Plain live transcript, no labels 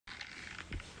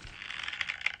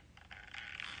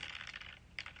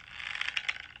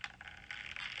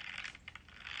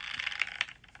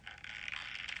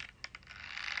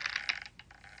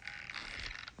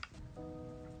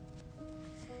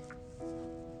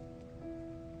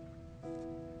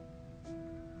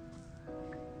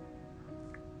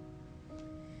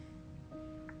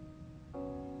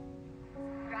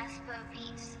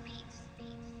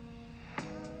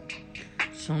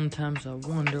Sometimes I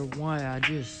wonder why I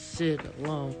just sit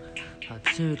alone. I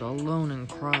sit alone and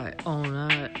cry all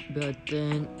night, but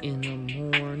then in the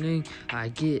morning I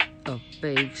get a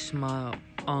fake smile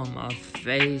on my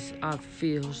face. I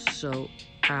feel so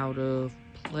out of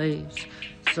place.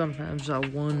 Sometimes I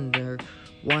wonder,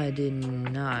 why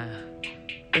didn't I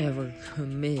ever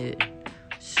commit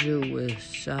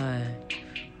suicide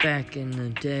back in the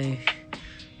day?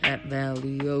 At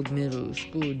Valley Oak Middle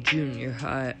School, junior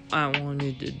high, I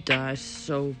wanted to die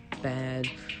so bad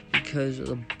because of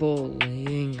the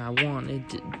bullying. I wanted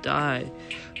to die.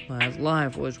 My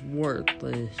life was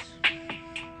worthless.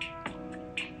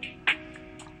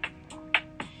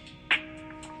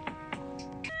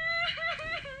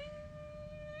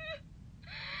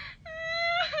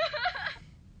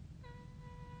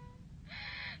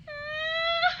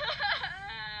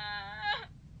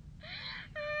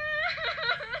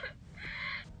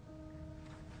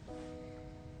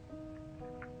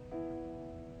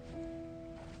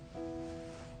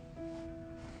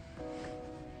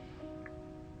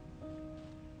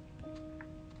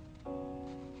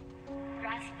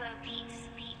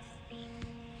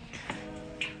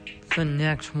 The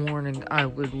next morning I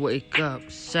would wake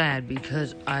up sad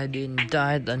because I didn't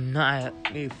die the night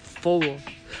before.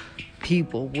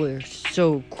 People were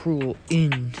so cruel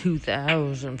in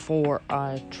 2004.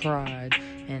 I tried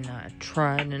and I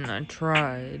tried and I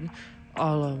tried.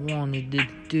 All I wanted to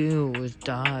do was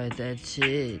die, that's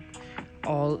it.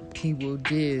 All people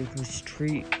did was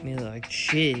treat me like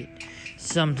shit.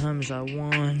 Sometimes I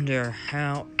wonder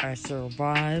how I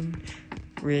survived.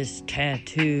 Wrist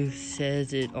tattoo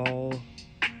says it all.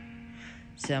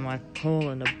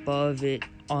 Semicolon above it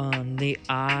on the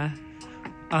eye.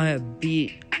 I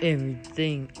beat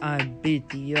everything. I beat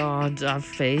the odds. I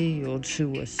failed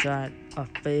suicide. I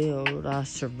failed. I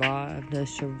survived. I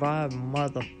survived,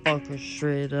 motherfucker,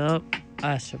 straight up.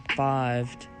 I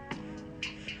survived.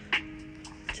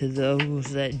 To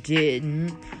those that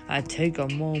didn't, I take a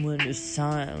moment of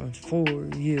silence for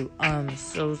you. I'm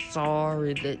so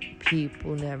sorry that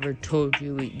people never told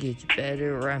you it gets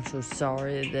better. I'm so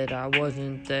sorry that I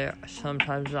wasn't there.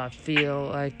 Sometimes I feel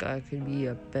like I could be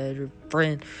a better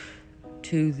friend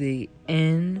to the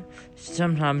end.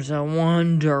 Sometimes I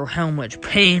wonder how much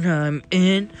pain I'm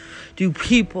in. Do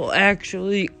people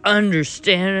actually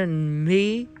understand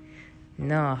me?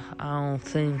 No, I don't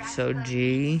think so,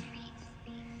 G.